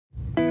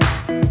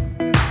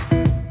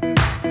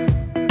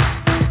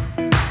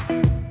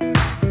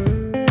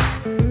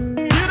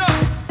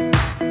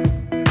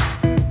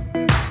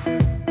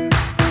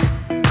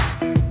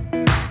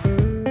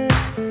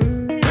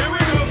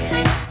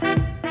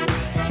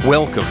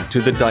Welcome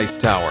to the Dice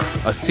Tower,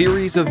 a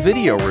series of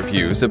video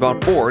reviews about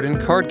board and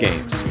card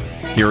games.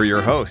 Here are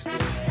your hosts,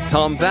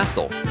 Tom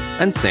Vasel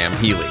and Sam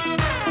Healey.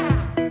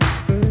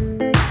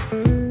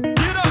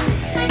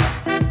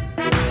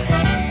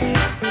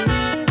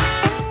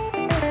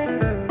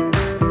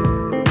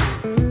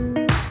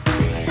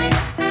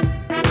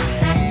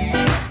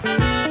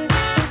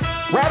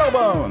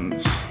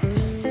 Rattlebones!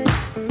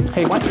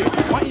 Hey, why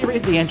don't you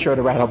read the intro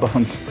to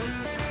Rattlebones?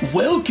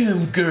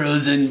 Welcome,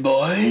 girls and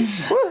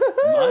boys.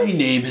 My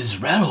name is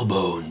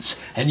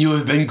Rattlebones, and you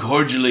have been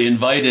cordially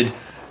invited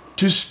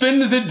to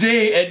spend the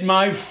day at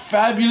my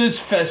fabulous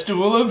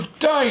festival of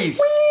dice.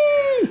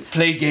 Whee!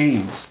 Play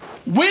games,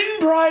 win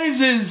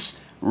prizes,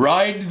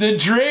 ride the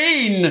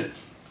train.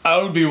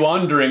 I'll be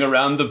wandering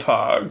around the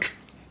park,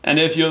 and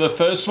if you're the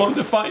first one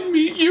to find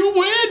me, you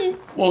win.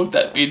 Won't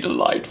that be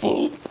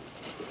delightful?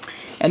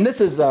 And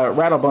this is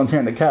Rattlebones here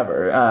in the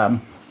cover.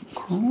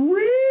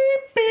 Creepy.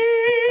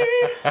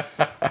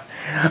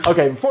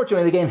 Okay,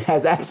 unfortunately, the game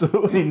has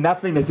absolutely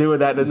nothing to do with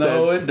that in a sense.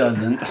 No, it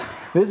doesn't.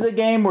 This is a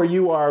game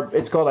where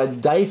it's called a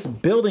dice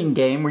building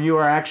game where you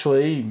are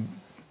actually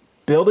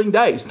building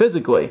dice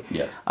physically.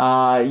 Yes.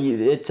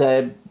 It's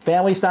a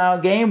family style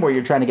game where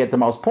you're trying to get the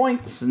most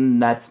points,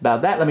 and that's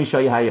about that. Let me show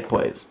you how it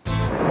plays.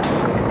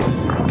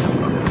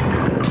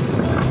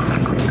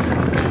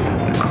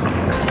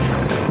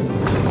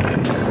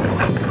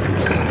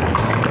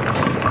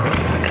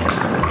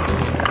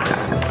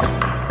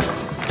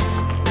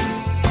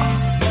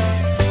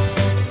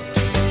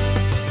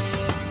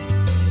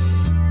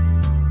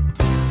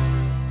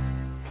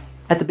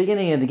 At the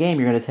beginning of the game,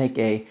 you're going to take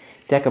a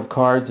deck of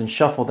cards and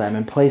shuffle them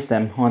and place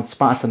them on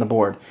spots on the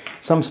board.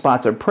 Some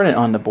spots are printed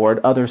on the board,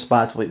 other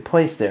spots will be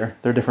placed there.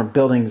 There are different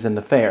buildings in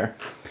the fair.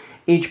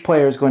 Each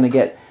player is going to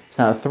get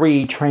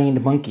 3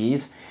 trained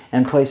monkeys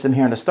and place them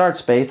here in the start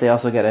space. They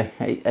also get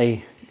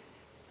I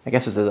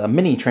guess it's a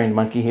mini trained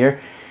monkey here.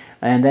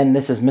 And then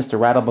this is Mr.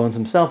 Rattlebones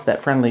himself,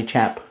 that friendly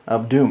chap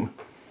of doom.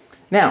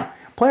 Now,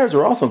 players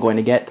are also going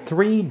to get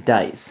 3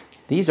 dice.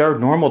 These are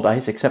normal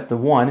dice, except the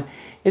one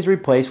is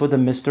replaced with a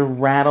Mr.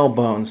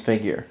 Rattlebones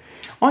figure.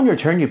 On your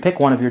turn, you pick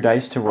one of your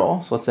dice to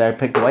roll. So let's say I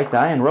pick the white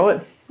die and roll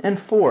it, and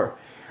 4.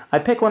 I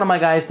pick one of my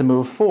guys to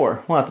move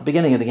 4. Well, at the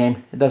beginning of the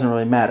game, it doesn't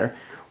really matter.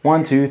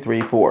 1, 2,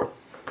 3, 4.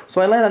 So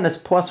I land on this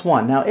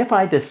 +1. Now, if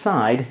I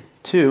decide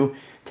to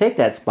take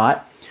that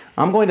spot,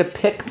 I'm going to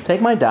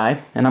take my die,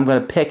 and I'm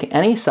going to pick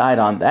any side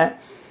on that.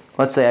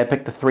 Let's say I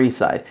pick the 3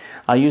 side.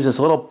 I'll use this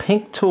little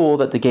pink tool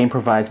that the game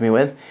provides me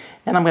with,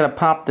 and I'm going to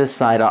pop this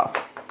side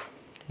off.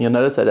 You'll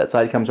notice that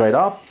side comes right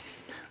off.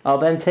 I'll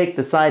then take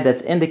the side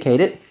that's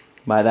indicated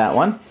by that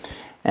one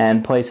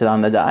and place it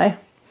on the die.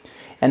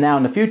 And now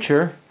in the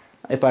future,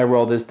 if I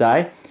roll this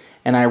die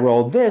and I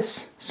roll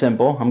this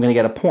symbol, I'm going to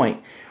get a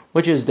point,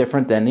 which is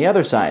different than the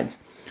other sides.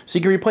 So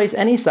you can replace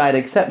any side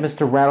except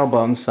Mr.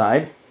 Rattlebones'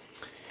 side.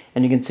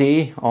 And you can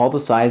see all the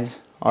sides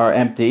are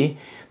empty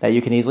that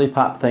you can easily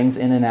pop things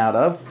in and out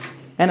of.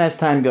 And as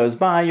time goes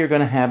by, you're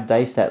going to have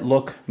dice that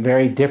look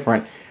very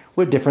different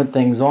with different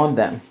things on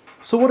them.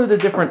 So what do the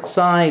different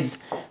sides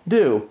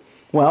do?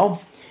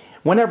 Well,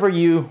 whenever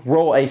you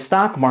roll a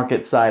stock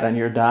market side on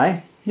your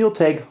die, you'll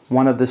take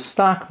one of the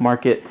stock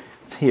markets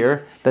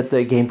here that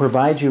the game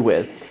provides you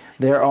with.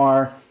 There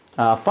are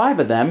 5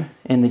 of them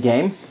in the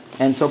game,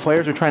 and so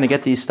players are trying to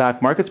get these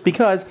stock markets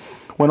because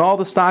when all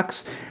the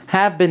stocks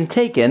have been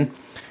taken,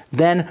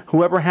 then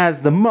whoever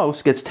has the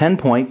most gets 10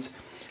 points,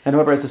 and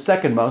whoever has the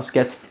second most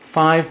gets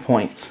 5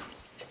 points.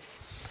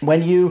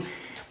 When you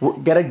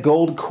get a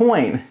gold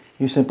coin,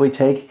 you simply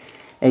take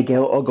a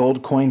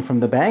gold coin from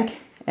the bank,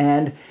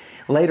 and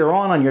later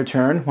on your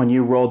turn, when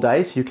you roll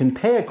dice, you can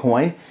pay a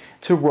coin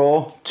to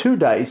roll 2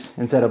 dice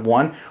instead of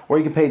 1, or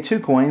you can pay 2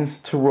 coins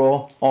to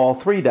roll all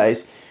 3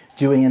 dice,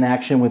 doing an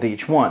action with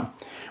each one.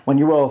 When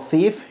you roll a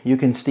thief, you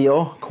can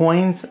steal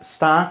coins,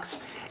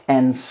 stocks,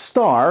 and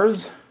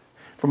stars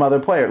from other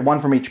players,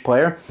 1 from each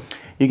player.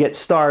 You get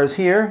stars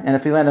here, and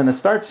if you land in the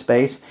start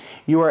space,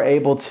 you are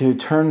able to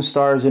turn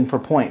stars in for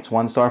points.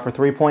 1 star for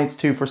 3 points,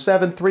 2 for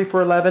 7, 3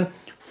 for 11,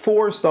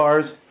 4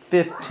 stars,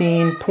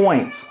 15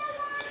 points.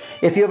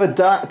 If you have a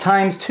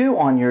 ×2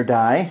 on your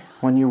die,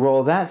 when you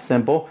roll that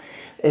symbol,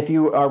 if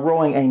you are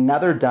rolling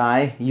another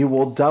die, you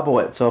will double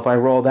it. So if I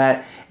roll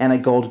that and a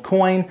gold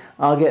coin,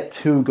 I'll get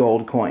 2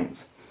 gold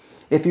coins.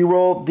 If you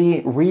roll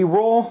the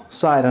re-roll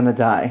side on a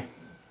die,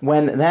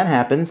 when that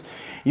happens,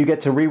 you get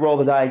to re-roll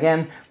the die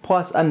again,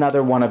 plus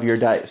another one of your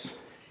dice.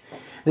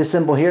 This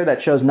symbol here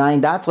that shows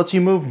 9 dots lets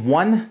you move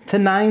 1 to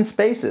 9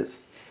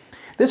 spaces.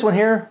 This one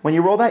here, when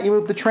you roll that, you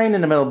move the train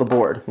in the middle of the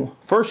board.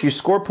 First, you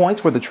score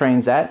points where the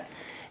train's at.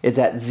 It's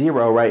at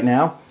 0 right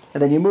now.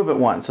 And then you move it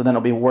 1. So then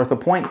it'll be worth a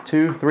point.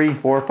 2, 3,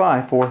 4,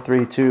 5, 4,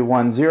 3, 2,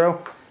 1,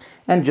 0.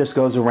 And just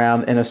goes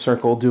around in a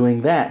circle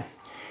doing that.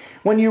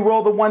 When you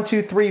roll the 1,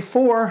 2, 3,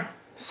 4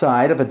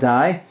 side of a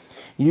die,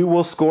 you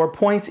will score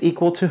points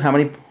equal to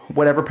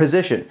whatever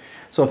position.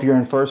 So if you're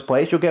in first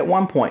place, you'll get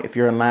 1 point. If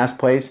you're in last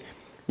place,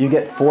 you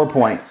get 4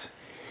 points.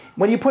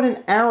 When you put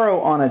an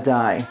arrow on a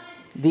die,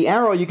 the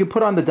arrow you can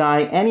put on the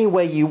die any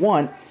way you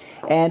want,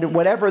 And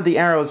whatever the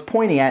arrow is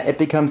pointing at, it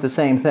becomes the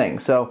same thing.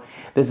 So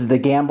this is the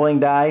gambling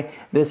die.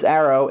 This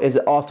arrow is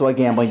also a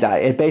gambling die.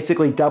 It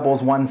basically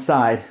doubles one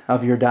side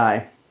of your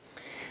die.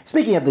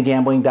 Speaking of the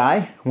gambling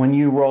die, when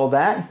you roll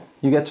that,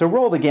 you get to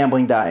roll the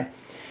gambling die.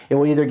 It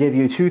will either give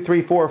you 2,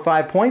 3, 4, or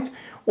 5 points,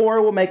 or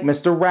it will make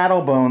Mr.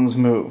 Rattlebones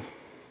move.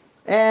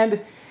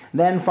 And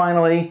then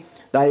finally,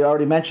 I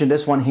already mentioned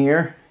this one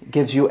here,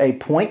 gives you a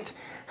point.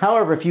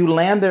 However, if you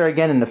land there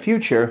again in the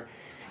future,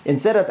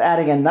 instead of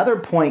adding another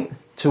point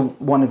to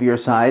one of your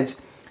sides,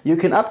 you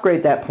can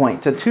upgrade that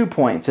point to 2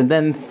 points, and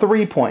then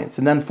 3 points,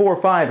 and then 4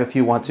 or 5 if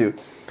you want to.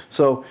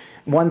 So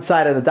one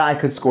side of the die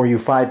could score you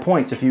 5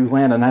 points if you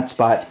land on that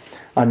spot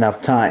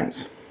enough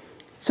times.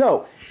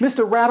 So,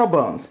 Mr.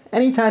 Rattlebones,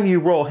 anytime you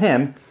roll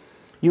him,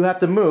 you have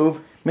to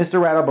move Mr.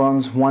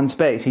 Rattlebones 1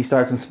 space. He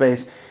starts in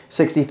space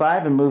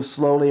 65 and moves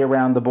slowly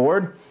around the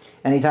board.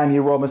 Anytime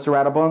you roll Mr.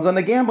 Rattlebones on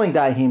the gambling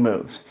die, he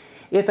moves.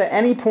 If at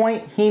any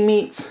point he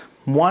meets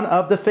one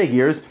of the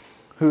figures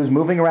who's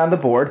moving around the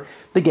board,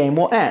 the game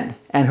will end,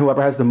 and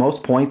whoever has the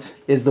most points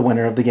is the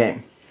winner of the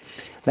game.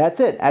 That's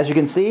it. As you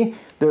can see,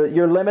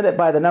 you're limited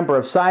by the number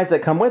of sides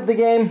that come with the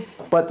game,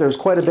 but there's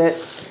quite a bit,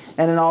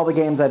 and in all the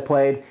games I've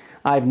played,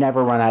 I've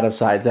never run out of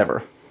sides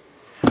ever.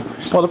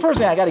 Well, the first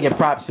thing I got to give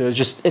props to is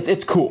just,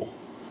 it's cool.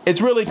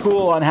 It's really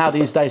cool on how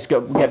these dice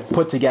get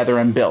put together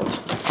and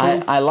built.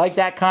 I like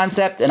that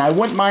concept, and I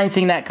wouldn't mind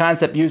seeing that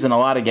concept used in a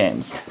lot of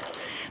games.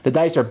 The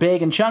dice are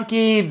big and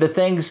chunky. The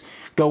things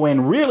go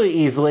in really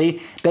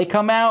easily. They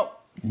come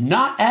out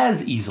not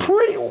as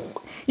easily.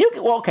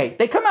 Well, okay,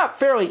 they come out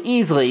fairly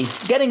easily.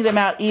 Getting them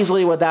out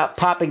easily without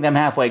popping them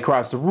halfway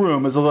across the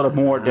room is a little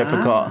more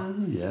difficult.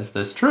 Yes,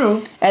 that's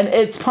true. And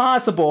it's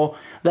possible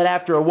that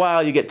after a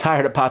while you get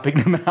tired of popping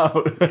them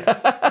out.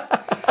 Yes.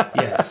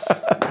 Yes.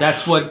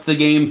 That's what the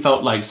game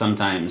felt like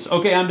sometimes.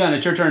 Okay, I'm done.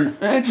 It's your turn.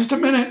 Just a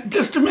minute.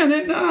 Just a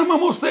minute. I'm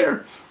almost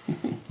there.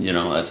 You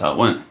know, that's how it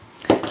went.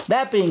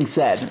 That being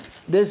said,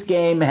 this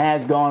game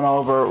has gone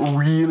over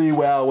really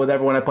well with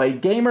everyone I play.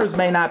 Gamers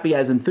may not be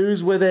as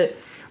enthused with it,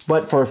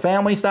 but for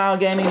family-style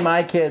gaming,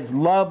 my kids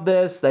love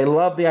this. They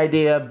love the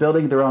idea of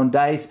building their own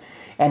dice,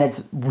 and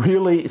it's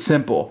really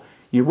simple.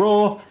 You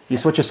roll, you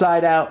switch a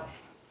side out,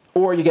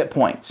 or you get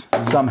points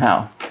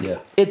somehow. Yeah.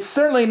 It's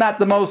certainly not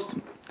the most...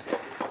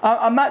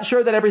 I'm not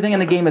sure that everything in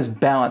the game is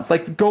balanced.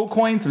 Like gold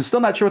coins, I'm still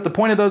not sure what the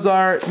point of those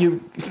are.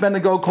 You spend a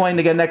gold coin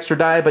to get an extra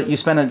die, but you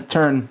spend a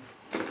turn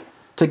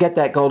to get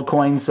that gold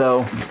coin,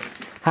 so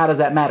how does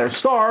that matter?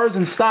 Stars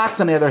and stocks,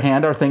 on the other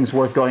hand, are things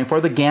worth going for.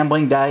 The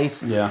gambling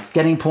dice,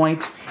 getting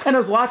points. And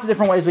there's lots of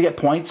different ways to get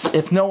points.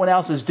 If no one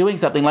else is doing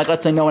something, like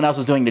let's say no one else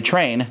is doing the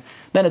train,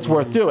 then it's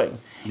worth doing.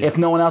 Yeah. If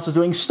no one else is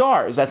doing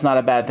stars, that's not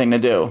a bad thing to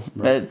do.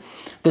 Right.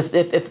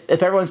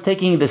 If everyone's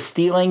taking the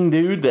stealing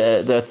dude,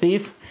 the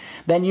thief,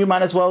 then you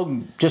might as well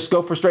just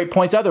go for straight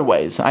points other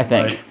ways, I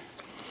think.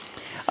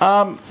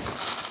 Right.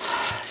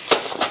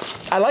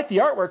 I like the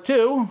artwork,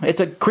 too. It's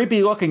a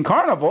creepy-looking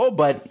carnival,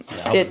 but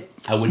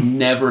I would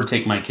never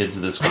take my kids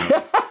to this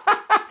carnival.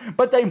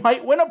 But they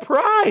might win a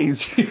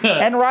prize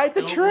and ride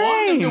the train.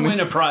 I want them to win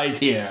a prize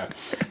here.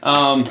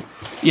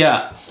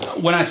 Yeah,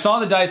 when I saw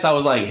the dice, I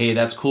was like, hey,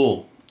 that's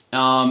cool.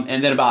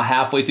 And then about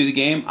halfway through the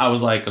game, I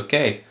was like,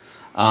 okay,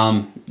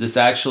 this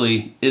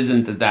actually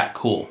isn't that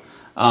cool.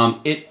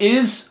 It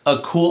is a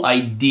cool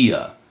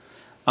idea.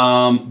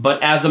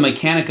 But as a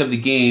mechanic of the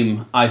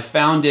game, I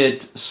found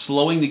it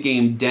slowing the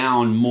game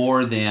down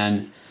more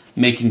than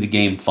making the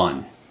game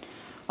fun.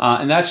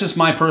 And that's just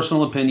my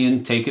personal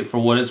opinion. Take it for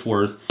what it's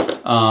worth.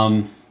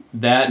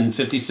 That and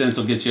 50 cents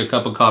will get you a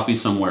cup of coffee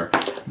somewhere.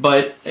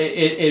 But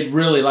it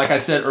really, like I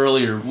said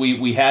earlier,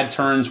 we had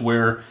turns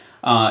where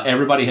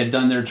everybody had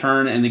done their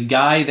turn, and the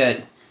guy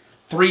that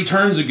 3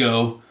 turns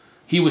ago,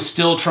 he was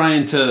still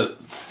trying to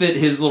fit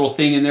his little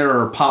thing in there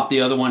or pop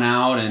the other one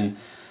out, and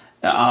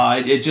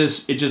it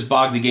just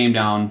bogged the game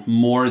down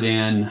more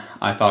than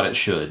I thought it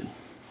should.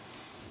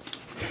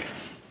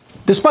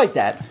 Despite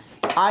that,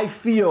 I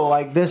feel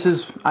like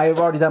I have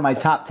already done my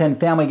top 10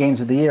 family games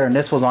of the year, and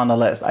this was on the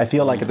list. I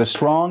feel like it's a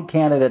strong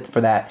candidate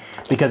for that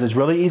because it's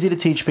really easy to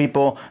teach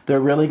people. They're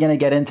really going to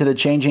get into the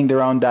changing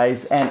their own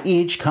dice, and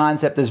each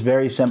concept is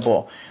very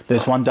simple.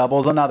 This one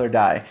doubles another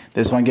die.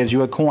 This one gives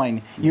you a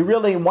coin. You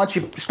really, once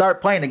you start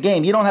playing the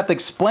game, you don't have to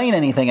explain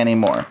anything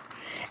anymore.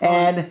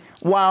 And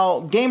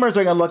while gamers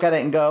are going to look at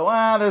it and go,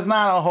 well, there's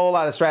not a whole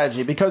lot of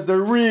strategy, because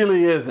there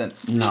really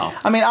isn't. No.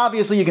 I mean,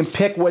 obviously you can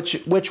pick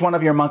which one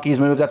of your monkeys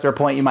moves. After a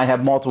point, you might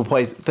have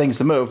multiple things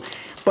to move.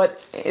 But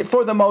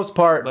for the most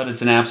part... But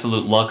it's an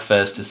absolute luck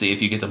fest to see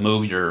if you get to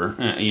move your,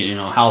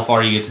 how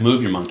far you get to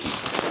move your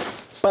monkeys.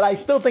 But I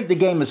still think the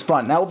game is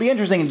fun. Now, it will be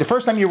interesting. The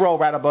first time you roll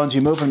Rattlebones, you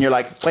move and you're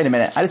like, wait a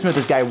minute, I just moved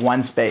this guy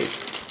 1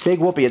 space. Big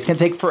whoopee. It's going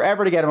to take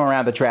forever to get him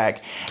around the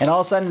track. And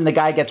all of a sudden, the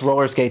guy gets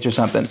roller skates or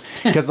something.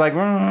 Because, like,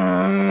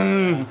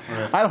 I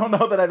don't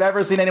know that I've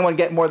ever seen anyone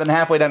get more than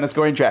halfway down the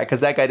scoring track,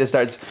 because that guy just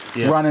starts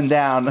running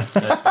down. That's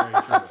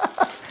very true.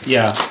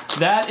 Yeah,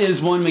 that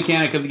is one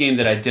mechanic of the game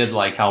that I did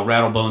like, how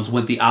Rattlebones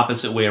went the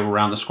opposite way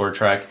around the score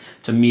track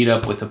to meet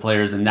up with the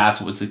players, and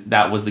that was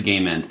the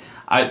game end.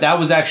 that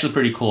was actually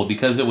pretty cool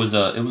because it was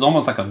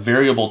almost like a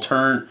variable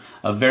turn,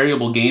 a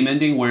variable game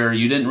ending where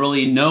you didn't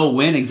really know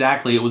when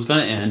exactly it was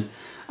going to end.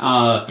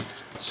 I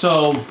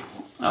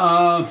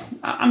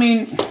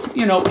mean,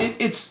 you know,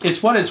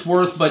 it's what it's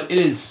worth, but it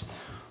is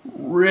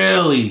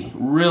really,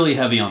 really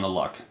heavy on the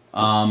luck.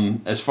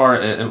 As far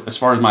as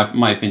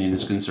my opinion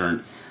is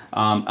concerned.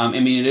 I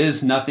mean, it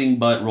is nothing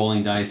but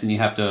rolling dice, and you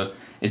have to.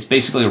 It's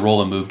basically a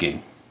roll and move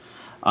game,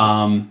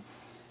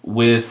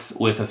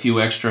 with a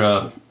few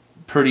extra,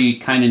 pretty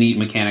kind of neat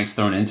mechanics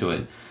thrown into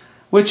it,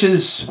 which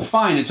is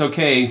fine. It's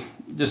okay.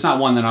 Just not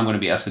one that I'm going to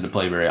be asking to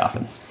play very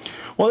often.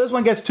 Well, this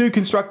one gets 2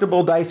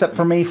 constructible dice up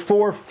for me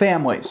for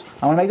families.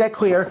 I want to make that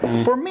clear.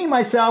 For me,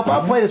 myself,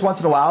 I'll play this once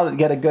in a while to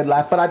get a good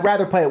laugh, but I'd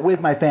rather play it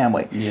with my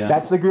family. Yeah.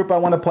 That's the group I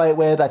want to play it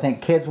with. I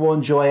think kids will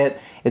enjoy it.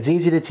 It's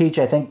easy to teach.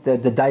 I think the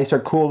dice are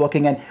cool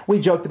looking, and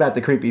we joked about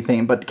the creepy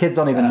theme, but kids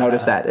don't even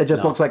notice that. It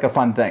just looks like a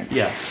fun thing.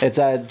 Yeah. It's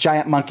a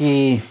giant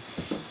monkey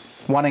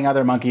wanting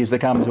other monkeys to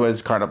come to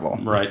his carnival.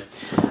 Right.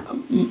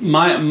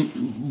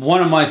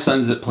 One of my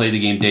sons that played the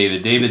game,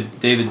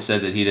 David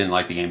said that he didn't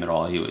like the game at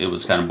all. It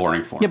was kind of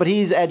boring for him. Yeah, but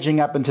he's edging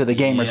up into the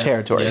gamer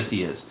territory. Yes,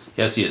 he is.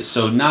 Yes, he is.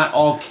 So not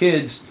all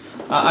kids.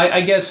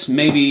 I guess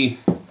maybe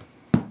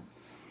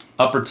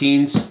upper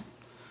teens,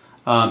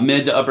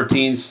 mid to upper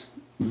teens,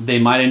 they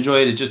might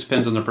enjoy it. It just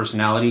depends on their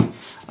personality.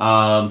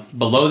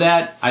 Below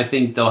that, I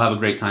think they'll have a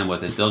great time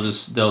with it.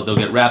 They'll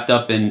get wrapped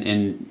up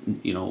in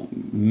you know,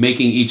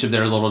 making each of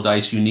their little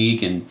dice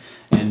unique and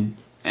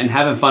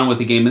having fun with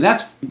the game, and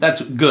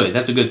that's good.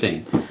 That's a good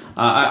thing.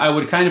 I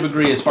would kind of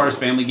agree as far as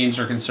family games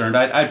are concerned.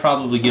 I'd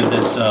probably give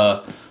this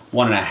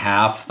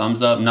 1.5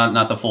 thumbs up,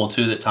 not the full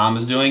 2 that Tom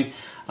is doing.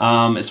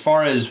 As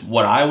far as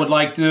what I would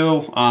like to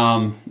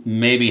do,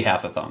 maybe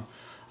half a thumb.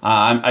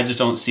 I just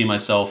don't see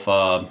myself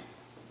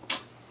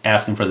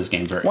asking for this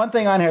game very. One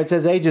thing on here, it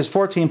says ages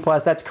 14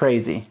 plus. That's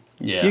crazy.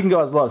 Yeah. You can go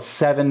as low as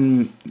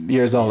 7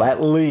 years old,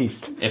 at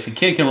least. If a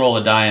kid can roll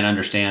a die and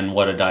understand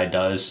what a die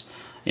does,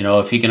 you know,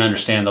 if he can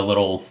understand the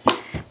little...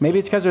 Maybe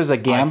it's because there's a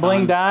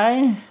gambling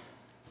die?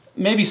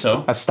 Maybe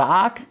so. A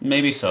stock?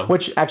 Maybe so.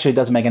 Which actually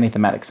doesn't make any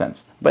thematic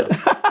sense. But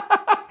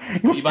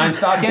you buying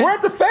stock in? We're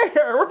at the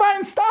fair. We're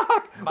buying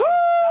stock. Buying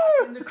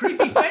stock in the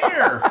creepy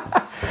fair.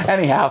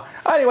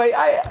 Anyway,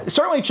 I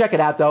certainly check it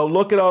out, though.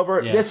 Look it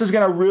over. Yeah. This is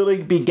going to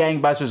really be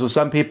gangbusters with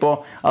some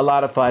people. A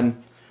lot of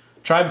fun.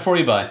 Try before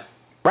you buy.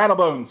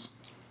 Rattlebones.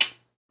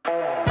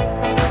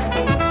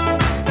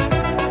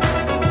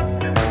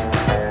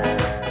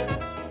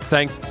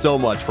 Thanks so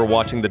much for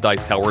watching the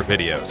Dice Tower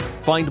videos.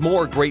 Find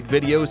more great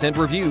videos and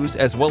reviews,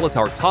 as well as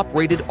our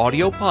top-rated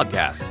audio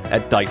podcast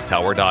at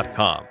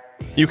Dicetower.com.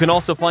 You can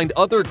also find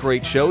other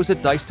great shows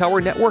at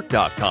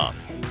Dicetowernetwork.com.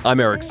 I'm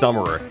Eric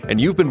Summerer,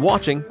 and you've been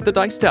watching The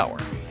Dice Tower.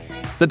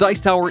 The Dice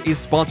Tower is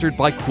sponsored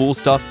by Cool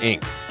Stuff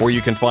Inc., where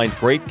you can find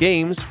great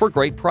games for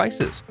great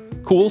prices.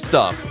 Cool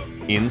stuff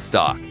in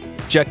stock.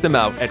 Check them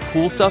out at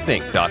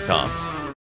CoolStuffInc.com.